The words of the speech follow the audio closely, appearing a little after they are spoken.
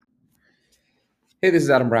Hey, this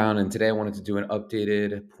is Adam Brown, and today I wanted to do an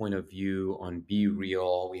updated point of view on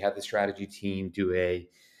BeReal. We had the strategy team do a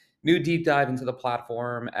new deep dive into the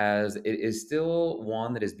platform as it is still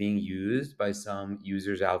one that is being used by some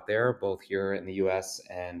users out there, both here in the US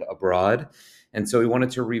and abroad. And so we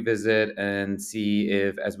wanted to revisit and see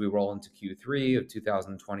if, as we roll into Q3 of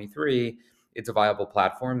 2023, it's a viable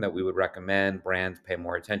platform that we would recommend brands pay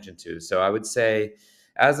more attention to. So I would say,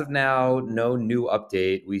 as of now, no new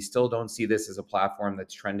update. We still don't see this as a platform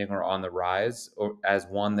that's trending or on the rise, or as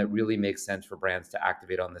one that really makes sense for brands to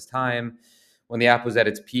activate on this time. When the app was at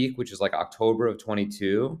its peak, which is like October of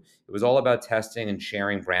 22, it was all about testing and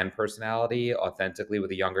sharing brand personality authentically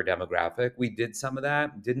with a younger demographic. We did some of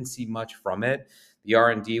that, didn't see much from it. The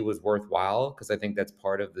R&D was worthwhile because I think that's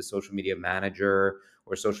part of the social media manager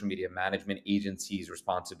or social media management agency's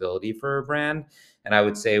responsibility for a brand. And I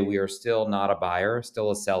would say we are still not a buyer, still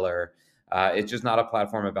a seller. It's just not a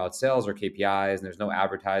platform about sales or KPIs, and there's no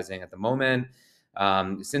advertising at the moment.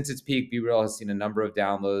 Since its peak, BeReal has seen a number of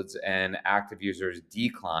downloads and active users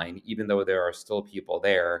decline, even though there are still people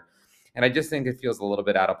there. And I just think it feels a little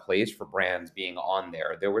bit out of place for brands being on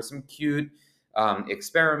there. There were some cute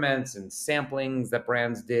experiments and samplings that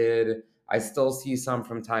brands did. I still see some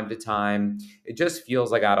from time to time. It just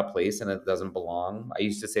feels like out of place and it doesn't belong. I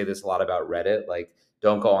used to say this a lot about Reddit, like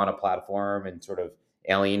don't go on a platform and sort of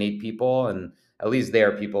alienate people. And at least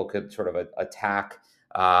there, people could sort of attack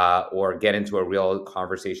or get into a real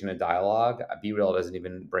conversation and dialogue. BeReal doesn't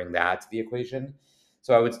even bring that to the equation.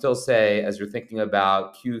 So I would still say, as you're thinking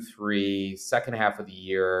about Q3, second half of the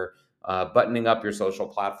year, buttoning up your social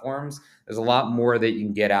platforms, there's a lot more that you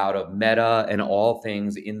can get out of Meta and all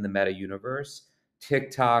things in the Meta universe.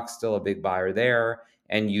 TikTok's still a big buyer there,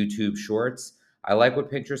 and YouTube Shorts. I like what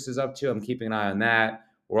Pinterest is up to. I'm keeping an eye on that.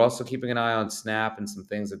 We're also keeping an eye on Snap and some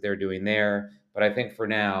things that they're doing there. But I think for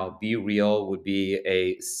now, BeReal would be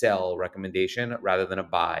a sell recommendation rather than a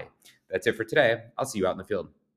buy. That's it for today. I'll see you out in the field.